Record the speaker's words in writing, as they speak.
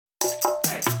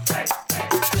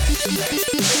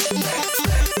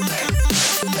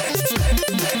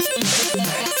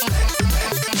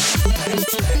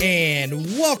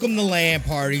and welcome to Land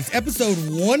Parties, episode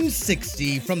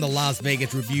 160 from the Las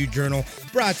Vegas Review-Journal,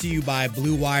 brought to you by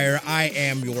Blue Wire. I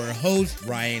am your host,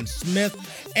 Ryan Smith,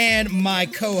 and my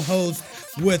co-host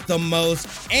with the most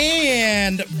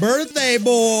and birthday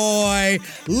boy,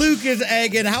 Lucas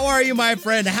Egan. How are you, my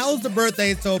friend? How's the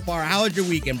birthday so far? How was your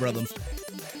weekend, brother?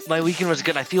 My weekend was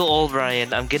good. I feel old,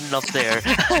 Ryan. I'm getting up there.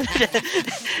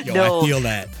 Yo, No. I feel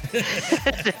that.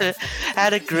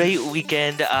 Had a great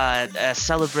weekend.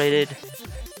 Celebrated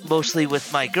mostly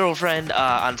with my girlfriend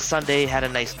on Sunday. Had a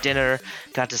nice dinner.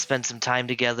 Got to spend some time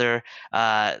together.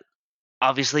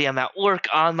 Obviously, I'm at work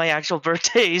on my actual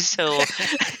birthday, so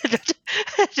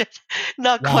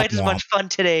not quite as much fun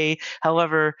today.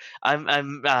 However,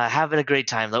 I'm having a great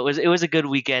time. Though it was a good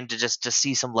weekend to just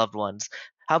see some loved ones.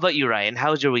 How about you, Ryan?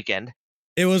 How was your weekend?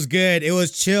 It was good. It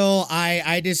was chill.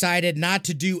 I decided not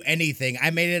to do anything. I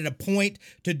made it a point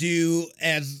to do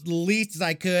as least as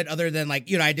I could, other than I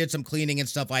did some cleaning and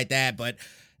stuff like that. But,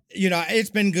 it's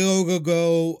been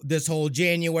go. This whole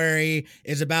January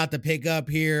is about to pick up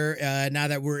here now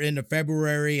that we're into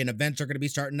February and events are going to be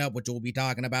starting up, which we'll be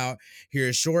talking about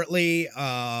here shortly.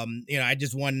 I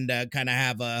just wanted to kind of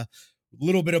have a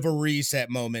little bit of a reset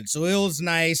moment. So it was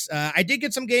nice. I did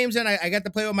get some games in. I got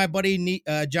to play with my buddy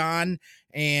John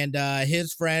and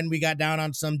his friend. We got down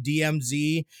on some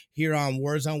DMZ here on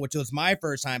Warzone, which was my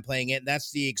first time playing it.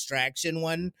 That's the extraction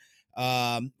one,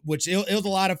 which it was a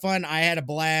lot of fun. I had a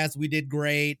blast. We did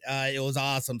great. It was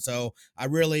awesome. So I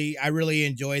really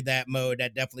enjoyed that mode.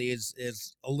 That definitely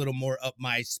is a little more up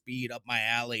my speed, up my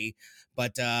alley.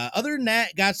 But other than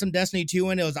that, got some Destiny 2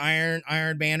 in. It was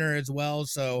Iron Banner as well.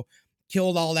 So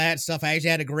killed all that stuff. I actually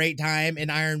had a great time in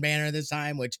Iron Banner this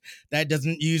time, which that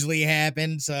doesn't usually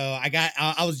happen. So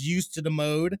I was used to the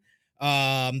mode.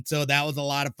 So that was a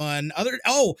lot of fun.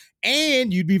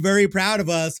 And you'd be very proud of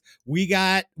us. We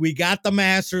got the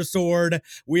Master Sword.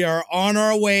 We are on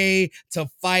our way to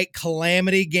fight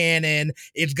Calamity Ganon.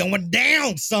 It's going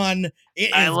down, son.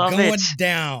 It is going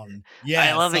down.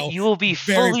 Yeah, I love it. You will be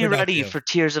fully ready for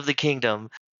Tears of the Kingdom.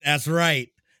 That's right.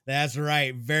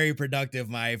 Very productive,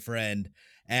 my friend.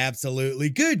 Absolutely.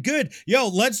 Good. Yo,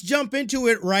 let's jump into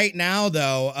it right now,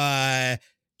 though.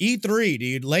 E3,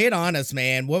 dude, lay it on us,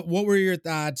 man. What were your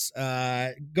thoughts? Go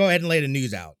ahead and lay the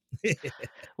news out.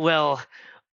 Well,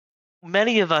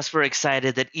 many of us were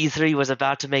excited that E3 was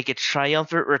about to make its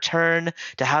triumphant return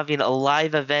to having a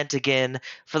live event again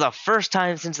for the first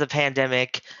time since the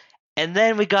pandemic. And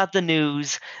then we got the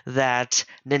news that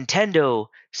Nintendo,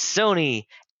 Sony,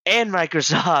 and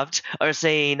Microsoft are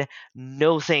saying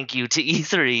no thank you to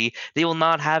E3. They will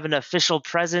not have an official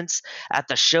presence at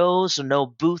the show, so no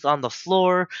booth on the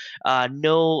floor,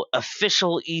 no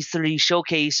official E3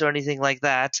 showcase or anything like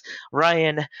that.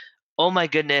 Ryan, oh my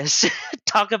goodness,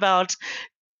 talk about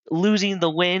losing the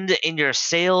wind in your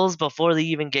sails before they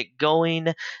even get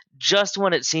going, just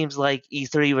when it seems like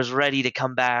E3 was ready to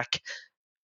come back.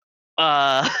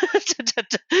 I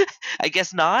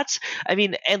guess not. I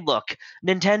mean, and look,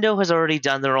 Nintendo has already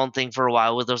done their own thing for a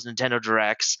while with those Nintendo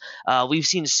Directs. We've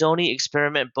seen Sony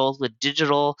experiment both with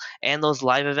digital and those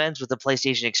live events with the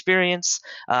PlayStation Experience.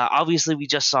 Obviously, we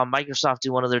just saw Microsoft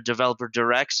do one of their developer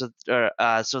Directs,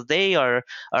 so they are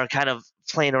kind of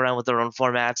playing around with their own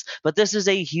formats. But this is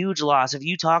a huge loss. If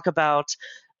you talk about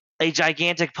a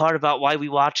gigantic part about why we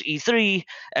watch E3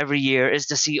 every year is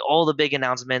to see all the big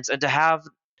announcements and to have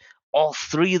all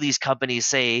three of these companies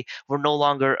say we're no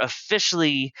longer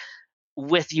officially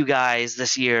with you guys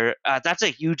this year. That's a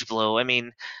huge blow. I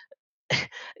mean,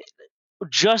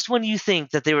 just when you think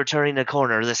that they were turning a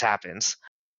corner, this happens.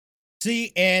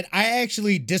 See, and I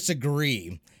actually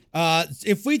disagree.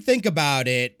 If we think about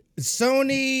it,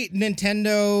 Sony,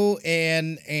 Nintendo,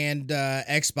 and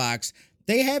Xbox,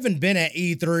 they haven't been at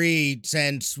E3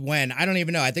 since when? I don't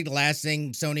even know. I think the last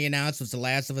thing Sony announced was The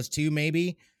Last of Us 2,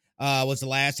 maybe. Was the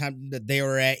last time that they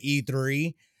were at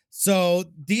E3. So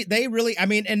they really, I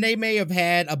mean, and they may have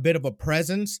had a bit of a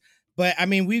presence, but I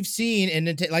mean, we've seen,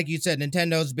 and like you said,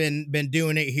 Nintendo's been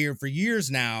doing it here for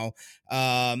years now.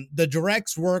 The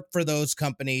directs work for those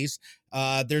companies.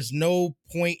 There's no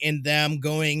point in them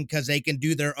going because they can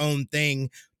do their own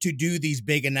thing to do these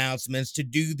big announcements, to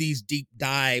do these deep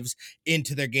dives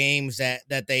into their games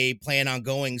that they plan on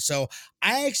going. So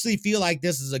I actually feel like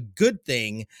this is a good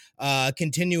thing,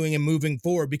 continuing and moving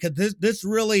forward, because this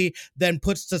really then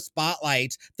puts the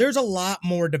spotlight. There's a lot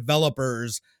more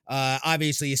developers,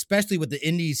 obviously, especially with the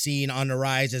indie scene on the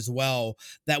rise as well,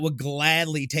 that would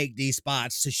gladly take these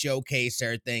spots to showcase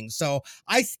their things. So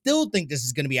I still think this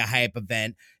is going to be a hype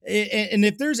event. And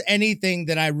if there's anything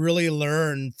that I really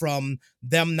learned from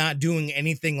them not doing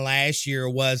anything last year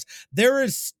was there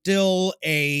is still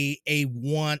a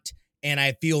want and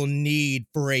I feel need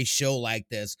for a show like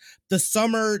this. The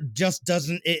summer just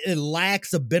doesn't it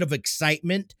lacks a bit of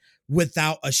excitement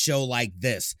without a show like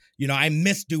this. I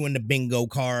miss doing the bingo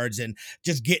cards and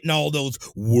just getting all those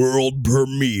world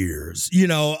premieres,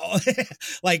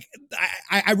 like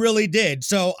I really did.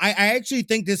 So I actually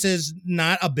think this is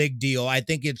not a big deal. I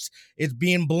think it's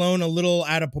being blown a little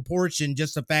out of proportion,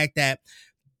 just the fact that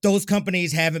those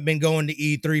companies haven't been going to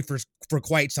E3 for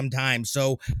quite some time.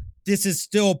 So this is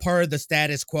still part of the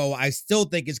status quo. I still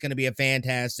think it's going to be a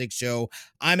fantastic show.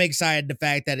 I'm excited the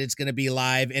fact that it's going to be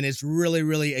live, and it's really,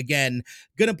 really, again,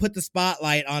 going to put the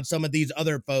spotlight on some of these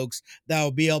other folks that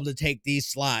will be able to take these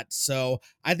slots. So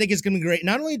I think it's going to be great.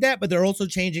 Not only that, but they're also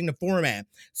changing the format.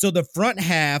 So the front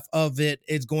half of it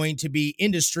is going to be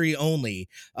industry only,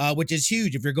 which is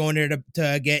huge if you're going there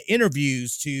to get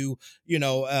interviews, to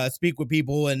speak with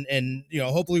people, and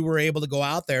hopefully we're able to go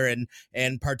out there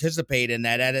and participate in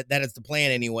that. That is the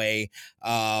plan anyway.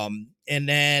 And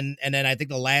then I think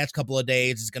the last couple of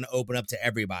days is going to open up to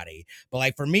everybody. But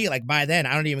like for me, like by then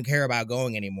I don't even care about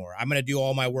going anymore. I'm going to do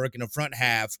all my work in the front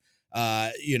half,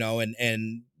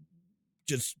 and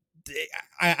just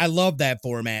I love that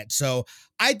format. So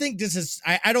I think this is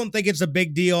I don't think it's a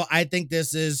big deal. I think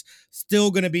this is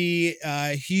still going to be a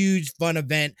huge fun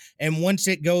event. And once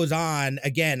it goes on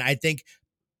again, I think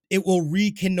it will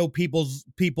rekindle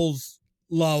people's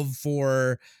love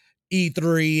for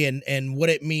E3 and what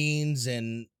it means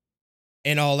and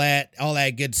all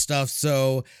that good stuff.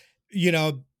 So,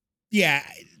 yeah,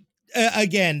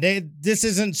 again, this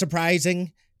isn't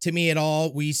surprising to me at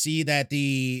all. We see that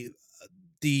the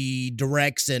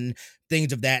directs and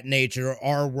things of that nature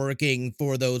are working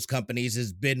for those companies,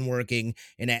 has been working,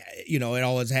 and it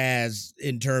always has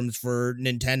in terms for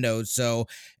Nintendo. So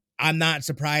I'm not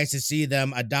surprised to see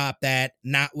them adopt that,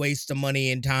 not waste the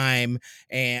money and time.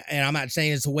 And I'm not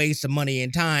saying it's a waste of money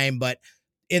and time, but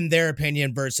in their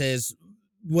opinion versus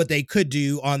what they could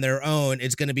do on their own,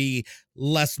 it's going to be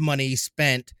less money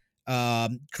spent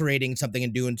creating something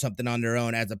and doing something on their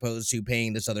own, as opposed to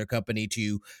paying this other company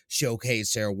to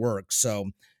showcase their work. So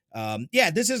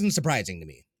yeah, this isn't surprising to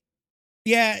me.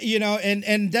 Yeah,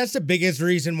 and that's the biggest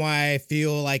reason why I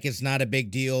feel like it's not a big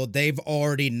deal. They've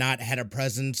already not had a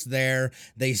presence there.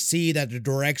 They see that the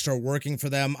directs are working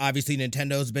for them. Obviously,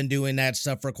 Nintendo's been doing that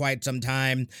stuff for quite some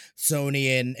time.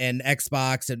 Sony and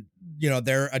Xbox, and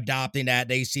they're adopting that.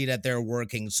 They see that they're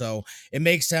working. So it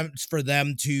makes sense for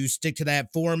them to stick to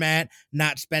that format,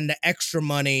 not spend the extra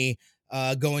money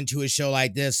going to a show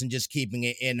like this and just keeping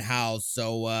it in house.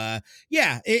 So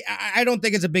yeah, I don't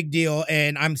think it's a big deal,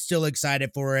 and I'm still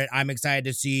excited for it. I'm excited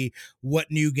to see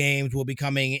what new games will be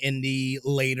coming in the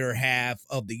later half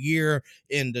of the year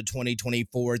into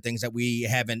 2024, things that we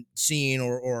haven't seen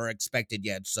or expected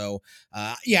yet. So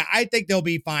yeah, I think they'll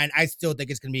be fine. I still think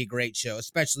it's going to be a great show,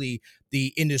 especially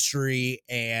the industry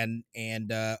and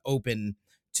open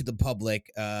to the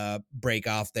public break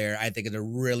off there. I think it's a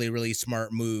really, really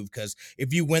smart move, because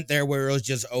if you went there where it was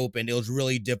just open, it was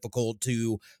really difficult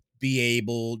to be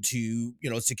able to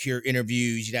secure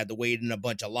interviews. You'd have to wait in a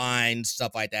bunch of lines,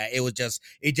 stuff like that. It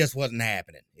just wasn't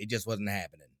happening. It just wasn't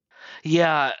happening.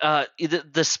 Yeah,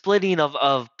 the splitting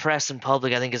of press and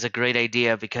public, I think, is a great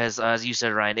idea because, as you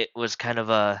said, Ryan, it was kind of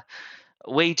a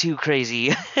way too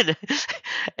crazy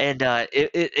and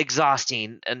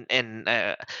exhausting.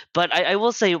 But I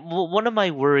will say one of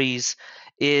my worries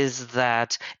is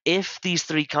that if these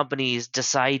three companies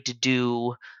decide to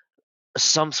do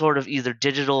some sort of either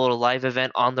digital or live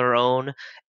event on their own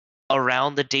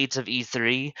around the dates of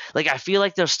E3, like I feel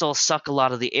like they'll still suck a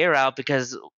lot of the air out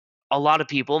because a lot of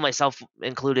people, myself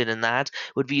included in that,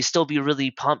 would be still be really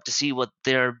pumped to see what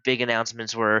their big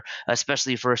announcements were,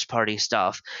 especially first party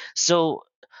stuff. So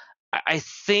I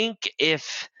think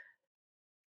if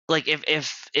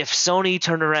Sony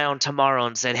turned around tomorrow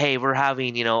and said, "Hey, we're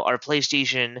having our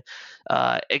PlayStation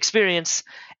experience,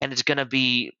 and it's gonna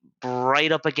be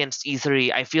right up against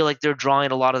E3," I feel like they're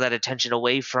drawing a lot of that attention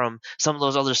away from some of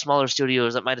those other smaller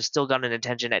studios that might have still gotten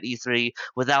attention at E3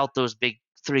 without those big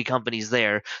three companies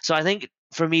there. So I think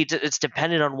for me, it's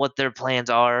dependent on what their plans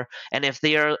are, and if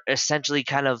they are essentially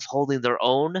kind of holding their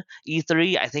own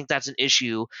E3, I think that's an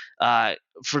issue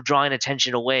for drawing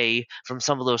attention away from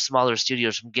some of those smaller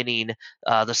studios from getting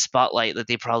the spotlight that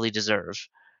they probably deserve.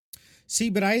 See,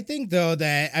 but I think though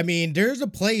that there's a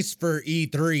place for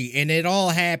E3, and it all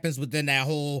happens within that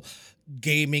whole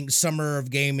gaming summer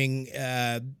of gaming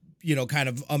kind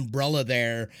of umbrella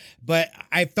there. But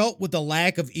I felt with the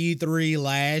lack of E3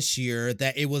 last year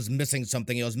that it was missing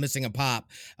something. It was missing a pop.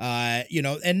 And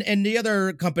the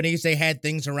other companies, they had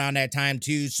things around that time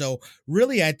too. So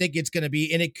really, I think it's going to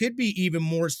be, and it could be even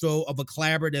more so of a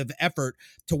collaborative effort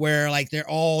to where like they're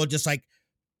all just like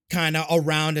kind of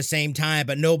around the same time,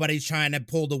 but nobody's trying to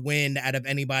pull the wind out of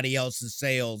anybody else's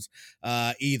sails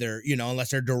either,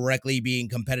 unless they're directly being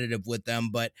competitive with them.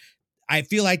 But I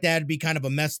feel like that'd be kind of a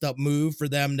messed up move for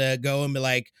them to go and be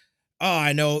like, oh,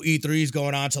 I know E3 is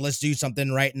going on, so let's do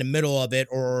something right in the middle of it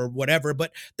or whatever.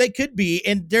 But they could be,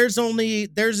 and there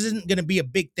isn't going to be a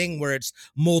big thing where it's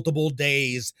multiple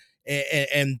days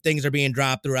and things are being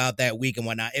dropped throughout that week and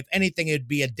whatnot. If anything, it'd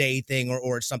be a day thing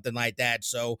or something like that.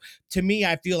 So to me,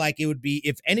 I feel like it would be,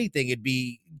 if anything, it'd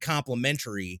be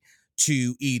complimentary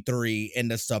to E3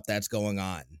 and the stuff that's going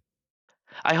on.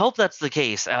 I hope that's the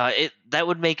case. That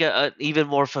would make a even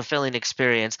more fulfilling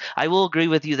experience. I will agree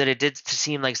with you that it did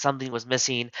seem like something was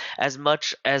missing. As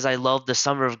much as I love the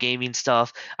summer of gaming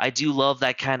stuff, I do love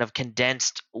that kind of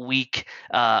condensed week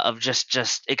of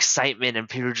just excitement and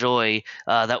pure joy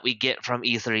that we get from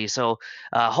E3. So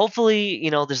hopefully,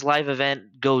 this live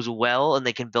event goes well and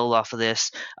they can build off of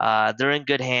this. They're in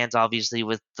good hands, obviously,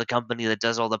 with the company that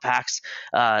does all the PAX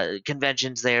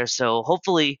conventions there. So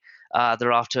hopefully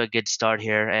they're off to a good start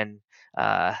here, and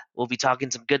we'll be talking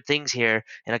some good things here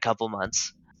in a couple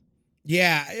months.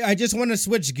 Yeah, I just want to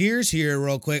switch gears here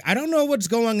real quick. I don't know what's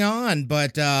going on,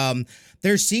 but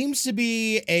there seems to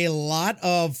be a lot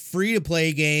of free to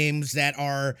play games that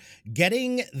are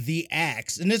getting the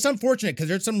axe. And it's unfortunate because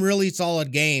there's some really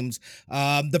solid games.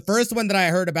 The first one that I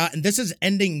heard about, and this is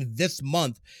ending this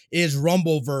month, is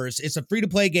Rumbleverse. It's a free to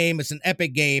play game, it's an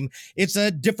epic game. It's a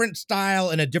different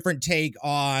style and a different take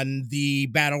on the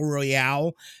Battle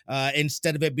Royale.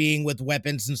 Instead of it being with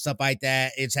weapons and stuff like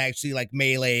that, it's actually like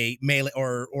melee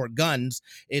or guns.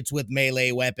 It's with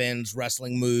melee weapons,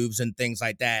 wrestling moves, and things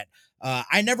like that.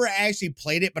 I never actually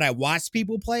played it, but I watched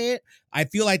people play it. I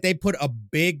feel like they put a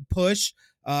big push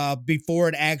before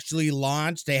it actually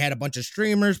launched. They had a bunch of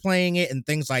streamers playing it and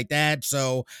things like that.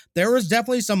 So there was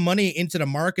definitely some money into the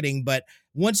marketing, but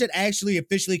once it actually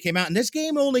officially came out, and this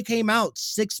game only came out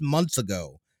 6 months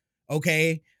ago.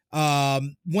 Okay.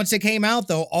 Once it came out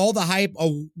though, all the hype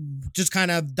just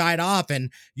kind of died off and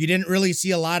you didn't really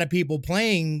see a lot of people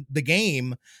playing the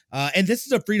game. And this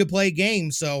is a free to play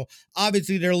game, so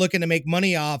obviously they're looking to make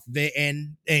money off of it,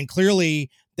 and clearly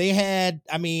they had,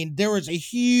 I mean, there was a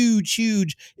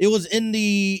huge, it was in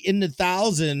the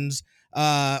thousands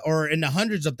or in the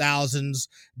hundreds of thousands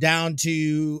down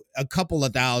to a couple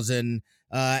of thousand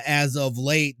as of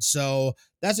late. So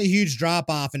that's a huge drop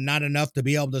off and not enough to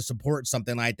be able to support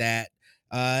something like that.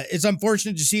 It's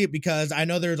unfortunate to see it because I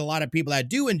know there's a lot of people that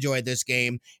do enjoy this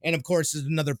game. And of course, it's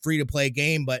another free to play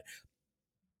game. But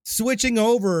switching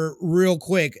over real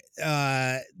quick,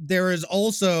 there is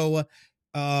also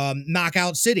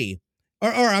Knockout City.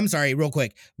 Or I'm sorry, real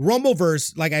quick.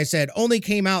 Rumbleverse, like I said, only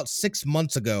came out 6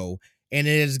 months ago and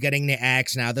it is getting the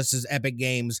axe now. This is Epic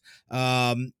Games.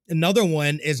 Another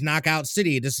one is Knockout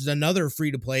City. This is another free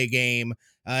to play game.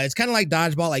 It's kind of like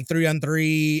dodgeball, like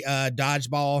 3-on-3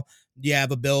 dodgeball. You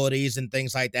have abilities and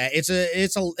things like that.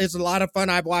 It's a lot of fun.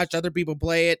 I've watched other people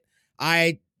play it.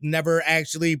 I never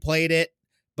actually played it,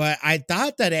 but I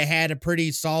thought that it had a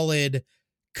pretty solid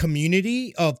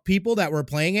community of people that were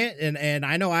playing it, and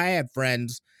I know I have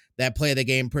friends that play the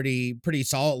game pretty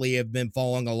solidly, have been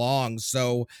following along.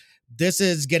 So this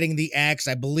is getting the axe,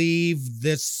 I believe,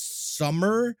 this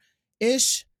summer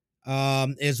ish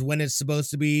is when it's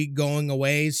supposed to be going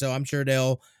away. So I'm sure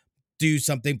they'll do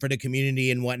something for the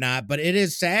community and whatnot. But it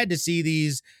is sad to see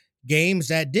these games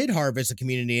that did harvest a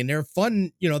community, and they're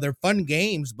fun, they're fun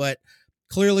games, but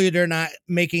clearly they're not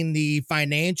making the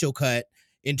financial cut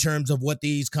in terms of what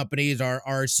these companies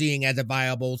are seeing as a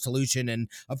viable solution. And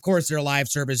of course, they're live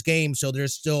service games, so they're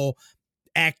still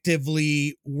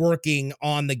actively working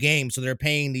on the game. So they're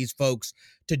paying these folks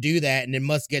to do that, and it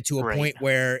must get to a Right. point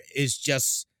where it's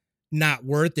just not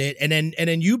worth it. And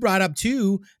then you brought up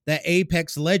too that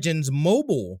Apex Legends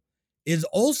Mobile is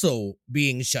also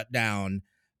being shut down.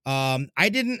 I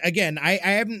didn't, again, I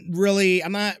haven't really,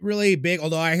 I'm not really big,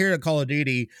 although I hear the Call of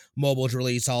Duty mobile is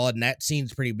really solid and that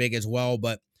seems pretty big as well.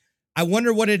 But I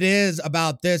wonder what it is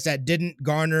about this that didn't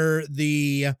garner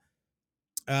the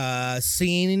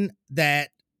scene that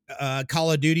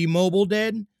Call of Duty Mobile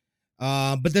did.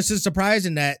 But this is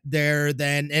surprising that they're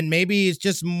then, and maybe it's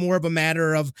just more of a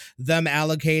matter of them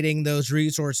allocating those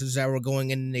resources that were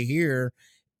going into here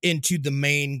into the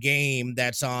main game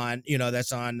that's on,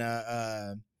 that's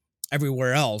on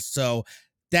everywhere else. So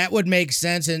that would make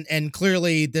sense. And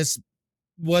clearly this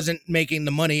wasn't making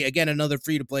the money. Again, another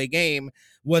free to play game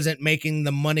wasn't making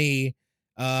the money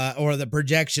or the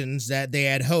projections that they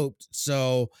had hoped.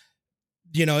 So,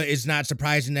 it's not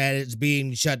surprising that it's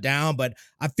being shut down. But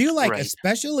I feel like, Right.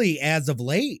 especially as of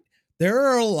late, there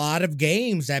are a lot of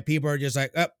games that people are just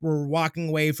like, oh, we're walking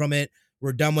away from it.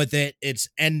 We're done with it. It's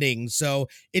ending. So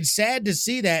it's sad to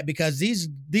see that, because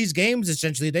these games,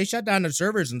 essentially, they shut down the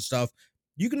servers and stuff.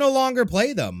 You can no longer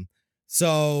play them.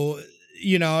 So,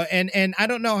 and I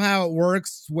don't know how it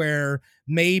works, where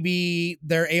maybe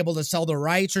they're able to sell the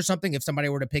rights or something if somebody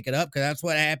were to pick it up, because that's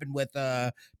what happened with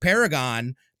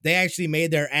Paragon. They actually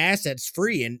made their assets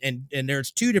free, and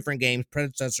there's two different games,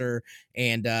 Predecessor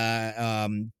and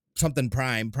something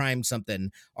Prime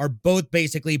something, are both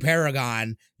basically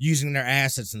Paragon using their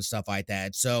assets and stuff like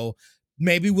that. So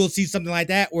maybe we'll see something like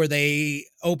that, where they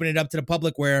open it up to the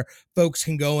public, where folks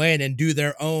can go in and do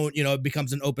their own, it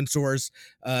becomes an open source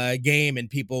game, and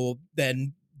people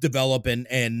then develop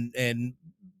and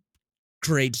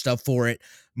create stuff for it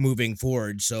moving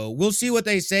forward. So we'll see what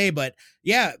they say. But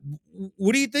yeah,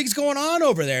 what do you think's going on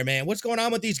over there, man? What's going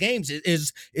on with these games?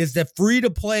 Is the free to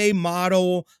play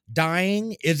model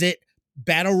dying? Is it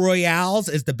battle royales?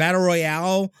 Is the battle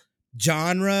royale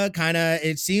genre kind of,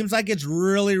 it seems like it's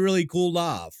really, really cooled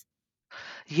off?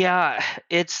 Yeah,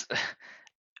 it's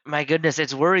my goodness,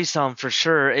 it's worrisome for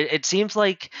sure. It seems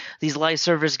like these live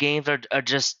service games are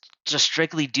just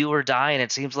strictly do or die, and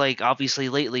it seems like obviously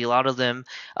lately a lot of them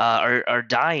are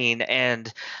dying,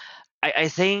 and I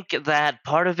think that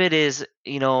part of it is,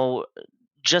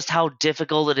 just how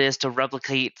difficult it is to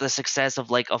replicate the success of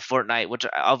like a Fortnite, which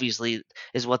obviously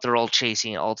is what they're all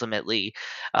chasing ultimately.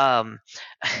 Um,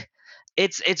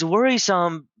 it's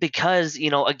worrisome because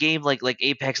a game like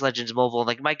Apex Legends Mobile,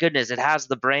 like my goodness, it has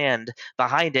the brand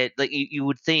behind it. Like you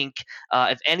would think,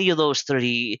 if any of those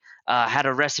three had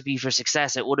a recipe for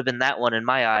success, it would have been that one in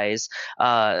my eyes.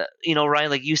 Ryan,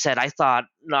 like you said, I thought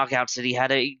Knockout City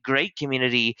had a great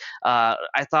community.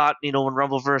 I thought, when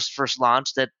Rumbleverse first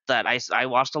launched, that I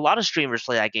watched a lot of streamers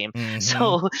play that game. Mm-hmm.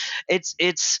 So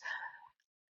it's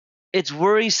it's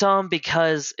worrisome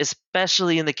because,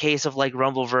 especially in the case of like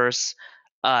Rumbleverse,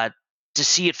 uh, to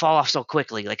see it fall off so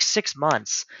quickly, like 6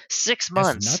 months, six That's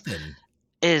months nothing.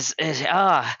 is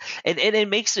and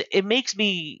it makes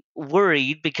me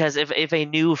worried, because if a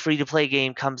new free to play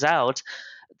game comes out,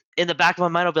 in the back of my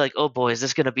mind I'll be like, oh boy, is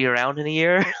this going to be around in a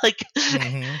year? Like,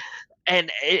 Mm-hmm.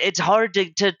 and it's hard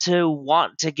to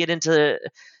want to get into.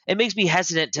 It makes me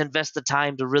hesitant to invest the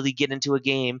time to really get into a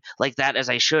game like that, as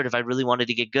I should if I really wanted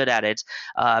to get good at it,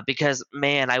 because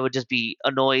man, I would just be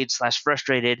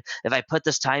annoyed/frustrated if I put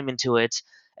this time into it,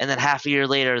 and then half a year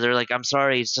later they're like, I'm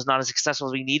sorry, it's just not as successful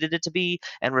as we needed it to be,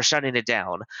 and we're shutting it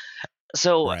down.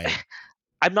 So Right.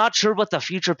 I'm not sure what the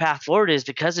future path forward is,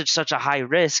 because it's such a high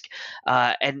risk,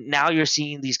 and now you're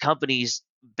seeing these companies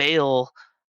bail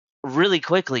really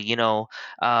quickly.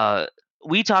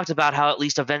 We talked about how at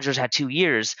least Avengers had 2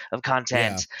 years of Yeah.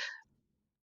 content.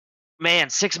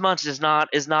 Man, 6 months is not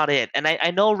it. And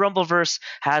I know Rumbleverse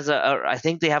has I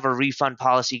think they have a refund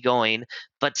policy going,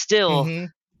 but still, Mm-hmm.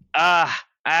 ah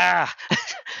ah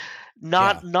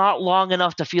Yeah. not long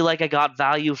enough to feel like I got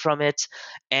value from it.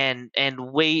 And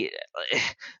wait,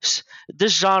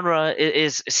 this genre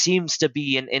is seems to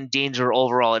be in danger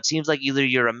overall. It seems like either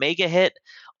you're a mega hit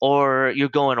or you're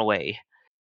going away.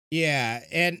 Yeah,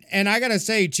 and I gotta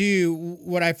say too,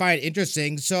 what I find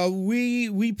interesting. So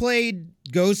we played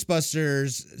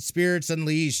Ghostbusters Spirits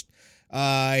Unleashed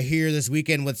here this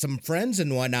weekend with some friends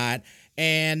and whatnot,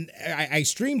 and I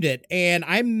streamed it, and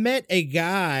I met a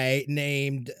guy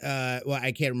named well,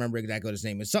 I can't remember exactly what his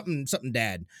name is, something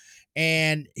Dad,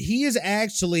 and he is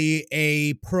actually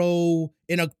a pro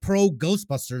in a pro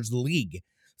Ghostbusters league.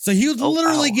 So he was Oh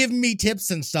literally wow. giving me tips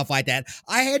and stuff like that.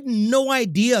 I had no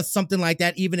idea something like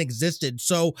that even existed.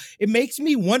 So it makes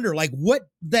me wonder, like, what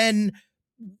then,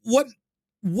 what,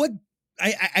 what,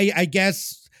 I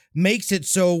guess makes it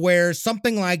so where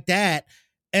something like that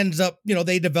ends up,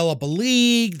 they develop a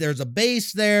league, there's a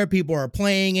base there, people are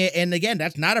playing it. And again,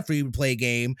 that's not a free to play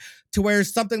game, to where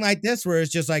something like this, where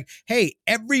it's just like, hey,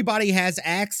 everybody has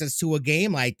access to a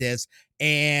game like this,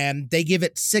 and they give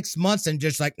it 6 months and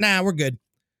just like, nah, we're good,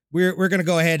 we're gonna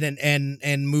go ahead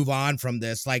and move on from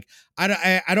this. Like, I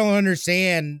don't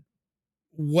understand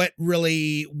what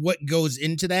goes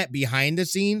into that behind the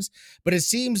scenes, but it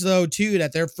seems though too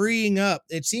that they're freeing up.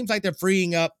 It seems like they're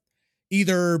freeing up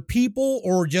either people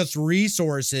or just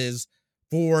resources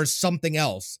for something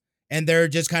else, and they're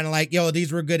just kind of like, yo,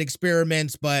 these were good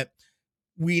experiments, but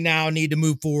we now need to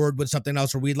move forward with something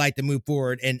else, or we'd like to move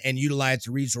forward and utilize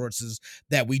the resources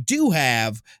that we do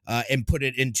have and put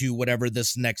it into whatever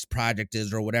this next project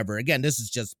is or whatever. Again, this is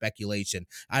just speculation.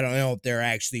 I don't know if they're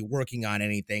actually working on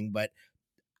anything, but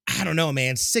I don't know,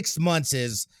 man. 6 months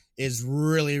is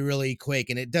really, really quick,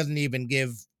 and it doesn't even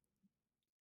give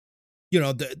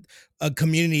the a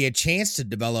community a chance to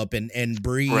develop and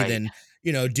breathe Right. and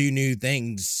do new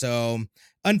things. So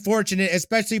unfortunate,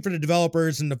 especially for the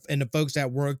developers and the folks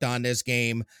that worked on this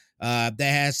game. That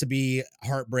has to be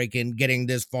heartbreaking getting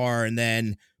this far and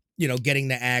then getting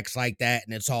the axe like that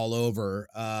and it's all over.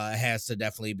 Has to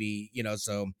definitely be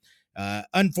so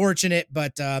unfortunate,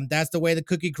 but that's the way the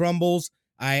cookie crumbles.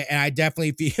 I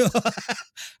definitely feel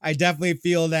I definitely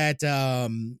feel that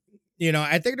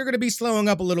I think they're going to be slowing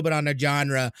up a little bit on the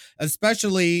genre,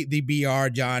 especially the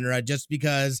BR genre, just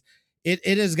because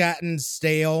it has gotten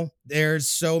stale. There's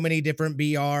so many different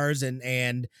BRs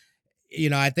and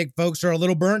I think folks are a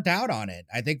little burnt out on it.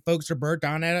 I think folks are burnt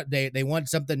on it. They want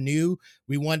something new.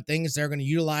 We want things that are going to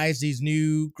utilize these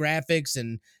new graphics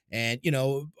and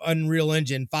Unreal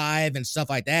Engine 5 and stuff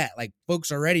like that. Like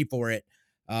folks are ready for it.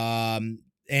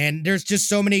 And there's just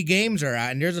so many games are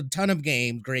out, and there's a ton of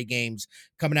great games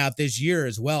coming out this year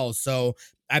as well. So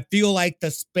I feel like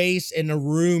the space in the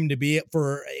room to be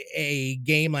for a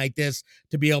game like this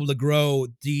to be able to grow,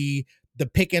 the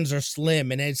pickings are slim,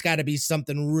 and it's got to be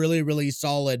something really, really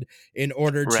solid in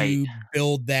order Right. to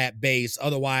build that base.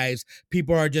 Otherwise,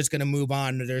 people are just going to move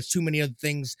on. There's too many other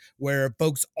things where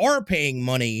folks are paying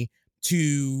money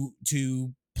to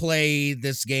play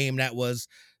this game that was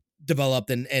developed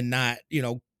and not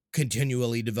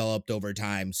continually developed over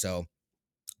time. So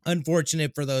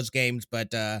unfortunate for those games,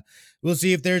 but we'll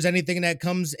see if there's anything that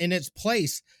comes in its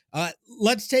place.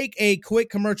 Let's take a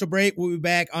quick commercial break. We'll be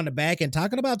back on the back and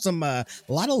talking about some a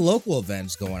lot of local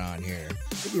events going on here.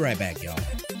 We'll be right back, y'all.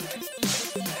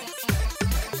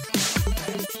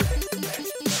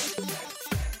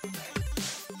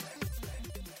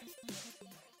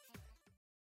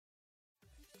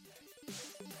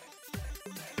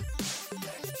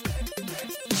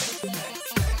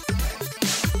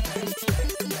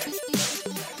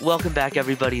 Welcome back,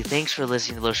 everybody. Thanks for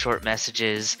listening to those short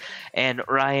messages. And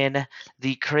Ryan,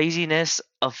 the craziness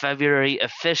of February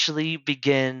officially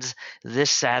begins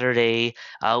this Saturday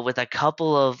with a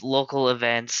couple of local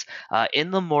events.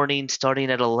 In the morning, starting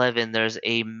at 11, there's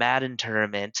a Madden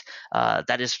tournament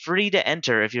that is free to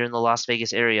enter if you're in the Las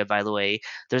Vegas area, by the way.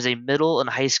 There's a middle and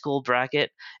high school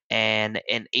bracket and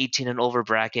an 18 and over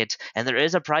bracket, and there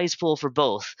is a prize pool for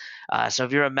both. So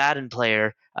if you're a Madden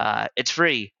player, it's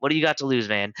free. What do you got to lose,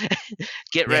 man?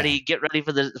 Get ready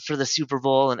for the Super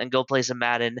Bowl and go play some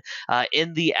Madden.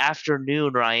 In the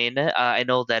afternoon, Ryan, I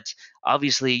know that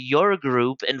obviously your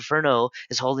group, Inferno,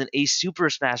 is holding a Super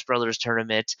Smash Brothers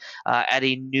tournament at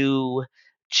a new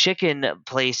chicken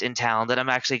place in town that I'm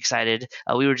actually excited.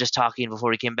 We were just talking before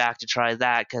we came back to try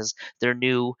that because they're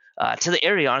new to the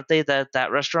area, aren't they?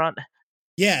 That restaurant.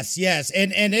 Yes,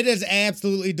 and it is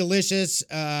absolutely delicious.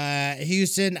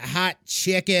 Houston hot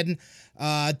chicken.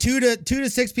 2 to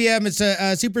 6 p.m. It's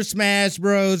a Super Smash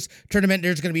Bros. Tournament.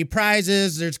 There's going to be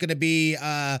prizes. There's going to be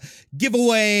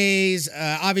giveaways.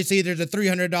 Obviously, there's a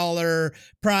 $300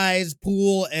 prize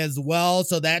pool as well.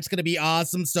 So that's going to be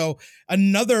awesome. So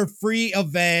another free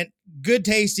event. Good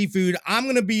tasty food. I'm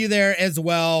going to be there as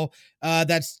well.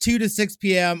 That's 2 to 6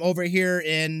 p.m. over here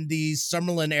in the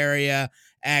Summerlin area,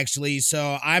 actually.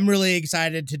 So I'm really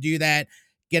excited to do that.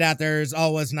 Get out there is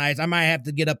always nice. I might have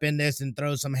to get up in this and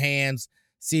throw some hands,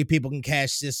 see if people can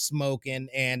catch this smoke and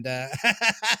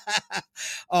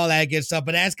all that good stuff.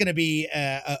 But that's going to be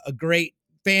a great,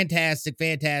 fantastic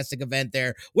event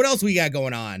there. What else we got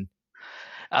going on?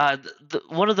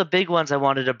 One of the big ones I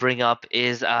wanted to bring up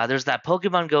is there's that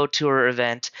Pokemon Go Tour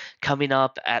event coming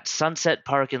up at Sunset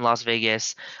Park in Las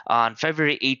Vegas on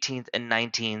February 18th and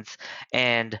 19th.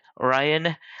 And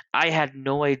Ryan, I had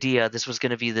no idea this was going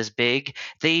to be this big.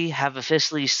 They have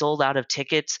officially sold out of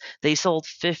tickets. They sold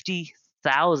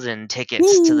 50,000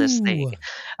 tickets to this thing.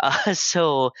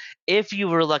 So if you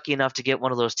were lucky enough to get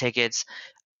one of those tickets,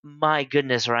 my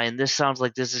goodness, Ryan, this sounds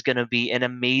like this is going to be an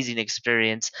amazing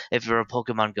experience if you're a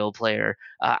Pokemon Go player.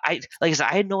 Like I said,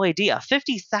 I had no idea.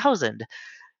 50,000.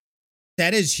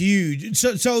 That is huge.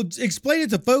 So explain it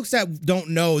to folks that don't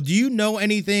know. Do you know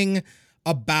anything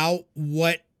about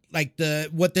what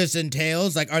this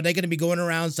entails? Like, are they going to be going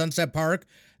around Sunset Park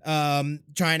trying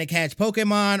to catch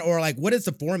Pokemon, or like what is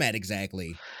the format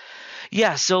exactly?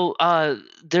 Yeah, so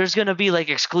there's gonna be like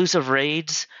exclusive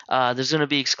raids. There's gonna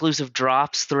be exclusive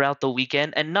drops throughout the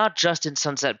weekend, and not just in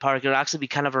Sunset Park. It'll actually be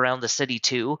kind of around the city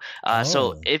too.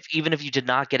 So Oh. if even if you did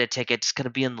not get a ticket, it's gonna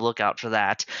be on the lookout for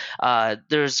that.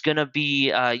 There's gonna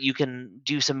be you can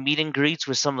do some meet and greets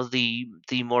with some of the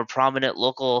more prominent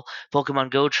local Pokemon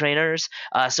Go trainers.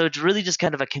 So it's really just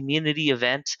kind of a community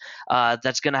event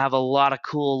that's gonna have a lot of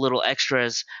cool little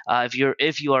extras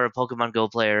if you are a Pokemon Go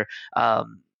player.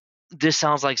 This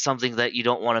sounds like something that you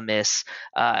don't want to miss.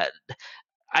 Uh,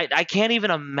 I can't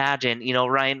even imagine,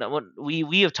 Ryan.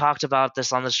 We have talked about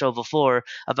this on the show before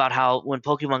about how when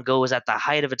Pokemon Go was at the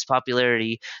height of its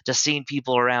popularity, just seeing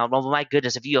people around. Well, my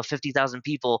goodness, if you have 50,000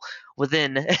 people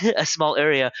within a small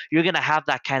area, you're gonna have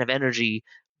that kind of energy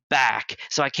back.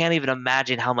 So I can't even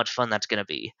imagine how much fun that's gonna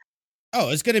be. Oh,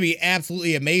 it's going to be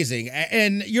absolutely amazing.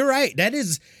 And you're right. That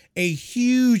is a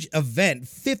huge event.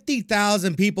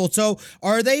 50,000 people. So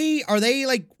are they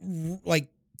like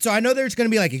so I know there's going to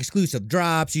be like exclusive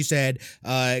drops, you said,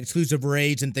 exclusive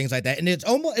raids and things like that. And it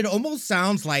almost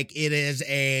sounds like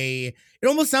it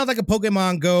almost sounds like a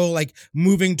Pokemon Go like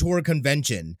moving tour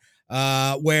convention.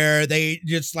 Where they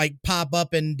just like pop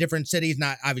up in different cities.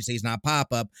 Not obviously it's not pop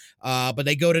up, but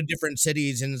they go to different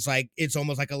cities and it's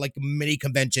almost like a mini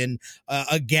convention,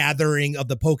 a gathering of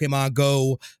the Pokemon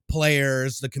Go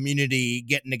players, the community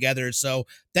getting together. So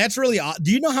that's really do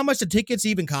you know how much the tickets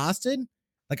even costed?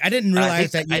 Like I didn't I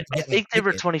realize think that you I, had to I get like think they a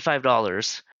were ticket.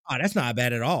 $25. Oh, that's not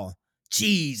bad at all.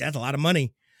 Jeez, that's a lot of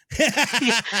money.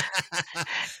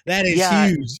 That is Yeah,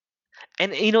 huge.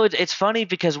 and it's funny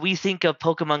because we think of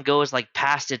Pokemon Go as like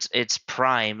past its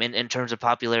prime in terms of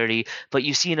popularity, but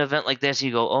you see an event like this,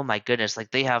 you go, oh my goodness,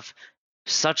 like they have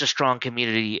such a strong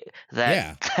community that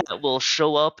Yeah. that will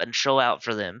show up and show out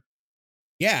for them.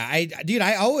 Yeah, dude,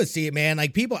 I always see it, man.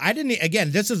 Like people, I didn't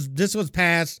again. This was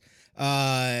past,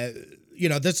 uh,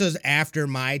 this was after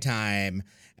my time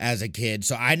as a kid,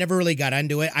 so I never really got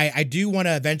into it. I do want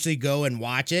to eventually go and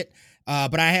watch it,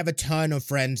 but I have a ton of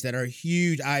friends that are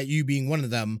huge. You being one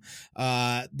of them,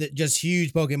 that just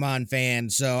huge Pokemon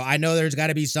fans. So I know there's got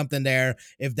to be something there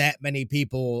if that many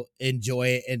people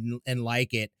enjoy it and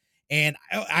like it. And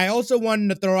I also wanted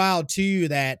to throw out too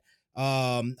that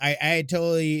I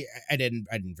totally I didn't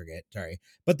forget, sorry.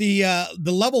 But the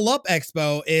Level Up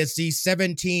Expo is the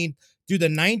 17th through the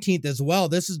 19th as well.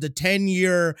 This is the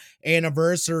 10-year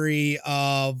anniversary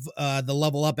of the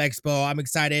Level Up Expo. I'm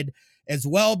excited as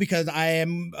well because I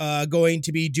am going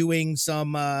to be doing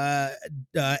some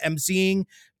emceeing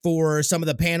for some of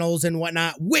the panels and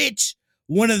whatnot, which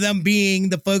one of them being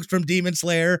the folks from Demon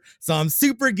Slayer. So I'm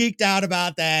super geeked out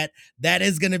about that. That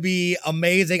is going to be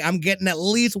amazing. I'm getting at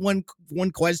least one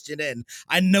question in.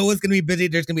 I know it's going to be busy.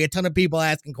 There's going to be a ton of people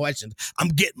asking questions. I'm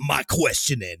getting my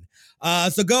question in.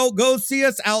 So go see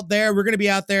us out there. We're going to be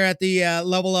out there at the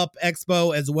Level Up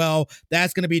Expo as well.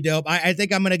 That's going to be dope. I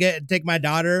think I'm going to take my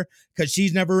daughter because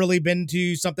she's never really been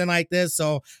to something like this.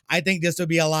 So I think this would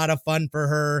be a lot of fun for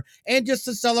her and just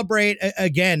to celebrate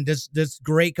again this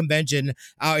great convention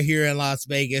out here in Las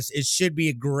Vegas. It should be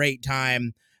a great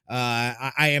time.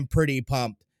 I am pretty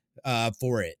pumped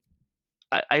for it.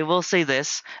 I will say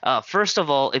this. First of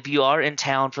all, if you are in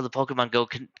town for the Pokemon Go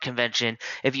convention,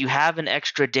 if you have an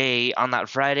extra day on that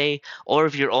Friday, or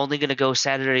if you're only going to go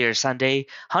Saturday or Sunday,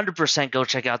 100% go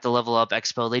check out the Level Up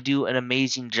Expo. They do an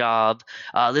amazing job.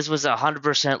 This was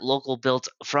 100% local built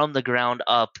from the ground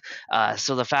up.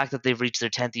 So the fact that they've reached their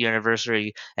 10th year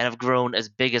anniversary and have grown as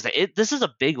big as this is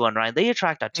a big one, Ryan. They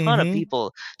attract a ton of Mm-hmm.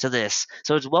 people to this.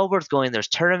 So it's well worth going. There's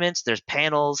tournaments, there's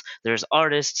panels, there's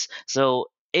artists. So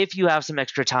if you have some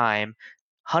extra time,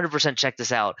 100% check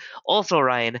this out. Also,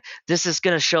 Ryan, this is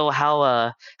going to show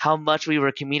how much we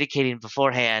were communicating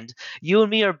beforehand. You and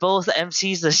me are both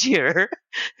MCs this year.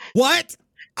 What?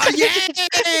 Oh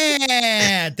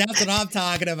yeah, that's what I'm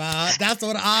talking about. That's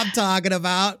what I'm talking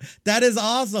about. That is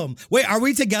awesome. Wait, are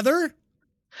we together?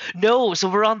 No, so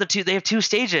we're on the two. They have two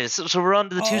stages, so we're on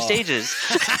to the two Oh, stages.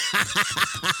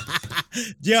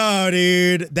 yo,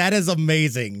 dude, that is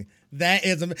amazing. That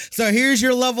is so. Here's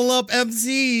your Level Up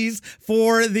MCs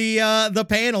for the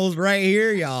panels right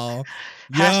here, y'all.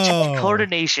 Hashtag Yo,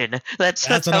 coordination. That's that's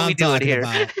that's what how we I'm do it talking here.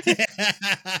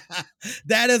 about.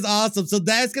 That is awesome. So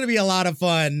that's gonna be a lot of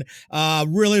fun.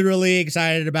 Really, really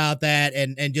excited about that,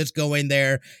 and just going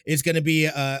there is gonna be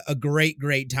a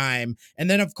great time. And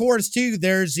then of course too,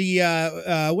 there's the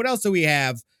what else do we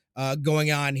have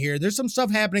going on here? There's some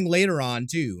stuff happening later on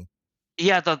too.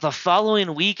 Yeah, the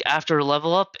following week after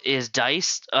Level Up is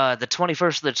Dice, the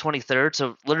 21st to the 23rd,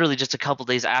 so literally just a couple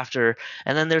days after.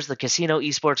 And then there's the Casino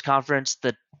Esports Conference,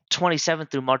 the 27th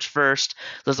through March 1st.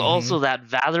 There's Hmm. also that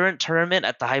Valorant tournament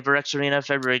at the HyperX Arena,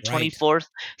 February Right. 24th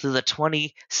through the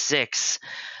 26th.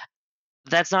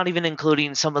 That's not even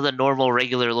including some of the normal,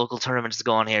 regular local tournaments that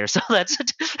go on here. So that's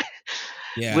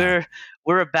Yeah. we're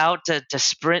we're about to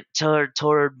sprint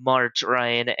toward March,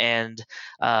 Ryan, and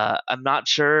I'm not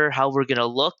sure how we're gonna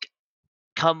look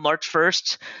come March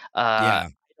 1st. I Yeah.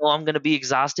 know I'm gonna be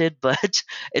exhausted, but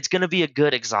it's gonna be a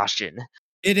good exhaustion.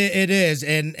 It is,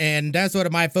 and that's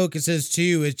what my focus is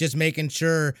too. Is just making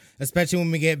sure, especially when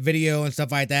we get video and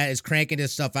stuff like that, is cranking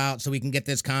this stuff out so we can get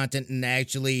this content and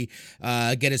actually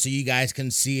get it so you guys can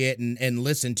see it and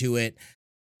listen to it.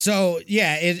 So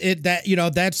yeah, it that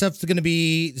that stuff's gonna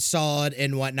be solid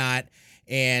and whatnot.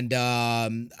 And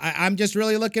I'm just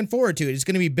really looking forward to it. It's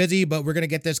gonna be busy, but we're gonna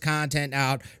get this content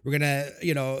out. We're gonna,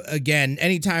 again,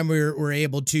 anytime we're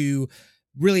able to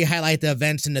really highlight the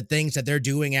events and the things that they're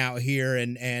doing out here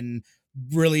and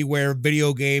really where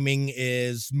video gaming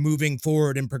is moving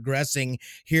forward and progressing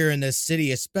here in this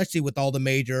city, especially with all the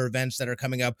major events that are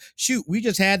coming up. Shoot, we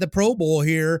just had the Pro Bowl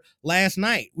here last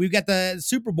night. We've got the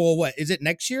Super Bowl. What is it,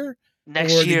 next year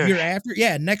Next or the year. year after?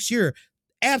 Yeah, next year.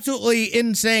 Absolutely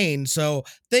insane. So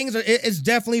things are it's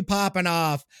definitely popping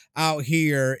off out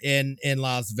here in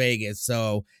Las Vegas.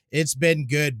 So it's been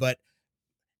good. But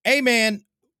hey man,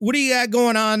 what do you got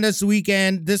going on this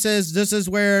weekend? This is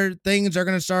where things are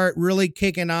gonna start really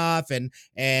kicking off and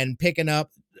picking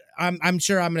up. I'm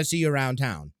sure I'm gonna see you around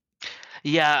town.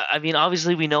 Yeah, I mean,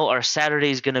 obviously, we know our Saturday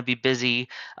is going to be busy.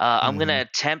 I'm going Hmm. to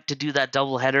attempt to do that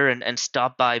doubleheader and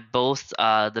stop by both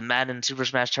the Madden and Super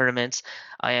Smash tournaments.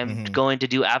 I am Hmm. going to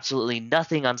do absolutely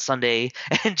nothing on Sunday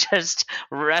and just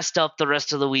rest up the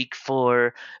rest of the week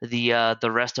for the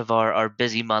rest of our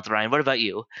busy month. Ryan, what about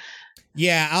you?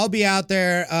 Yeah, I'll be out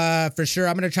there for sure.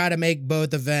 I'm gonna try to make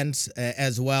both events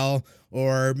as well,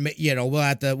 or we'll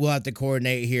have to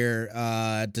coordinate here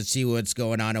to see what's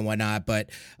going on and whatnot. But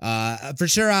for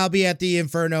sure, I'll be at the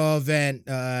Inferno event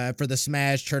for the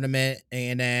Smash tournament,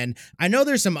 and then I know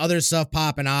there's some other stuff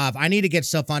popping off. I need to get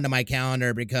stuff onto my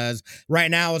calendar because right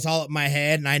now it's all up my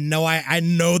head, and I know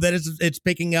that it's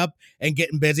picking up and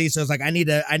getting busy. So it's like I need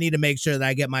to make sure that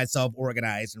I get myself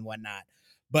organized and whatnot.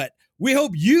 But we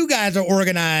hope you guys are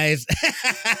organized.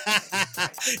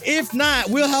 If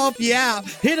not, we'll help you out.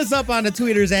 Hit us up on the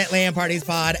Twitters at Land Parties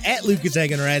Pod, at Lucas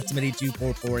Egan, or at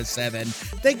Smitty2447.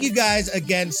 Thank you guys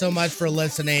again so much for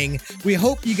listening. We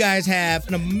hope you guys have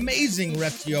an amazing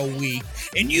rest of your week.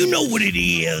 And you know what it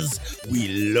is. We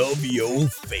love your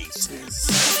faces.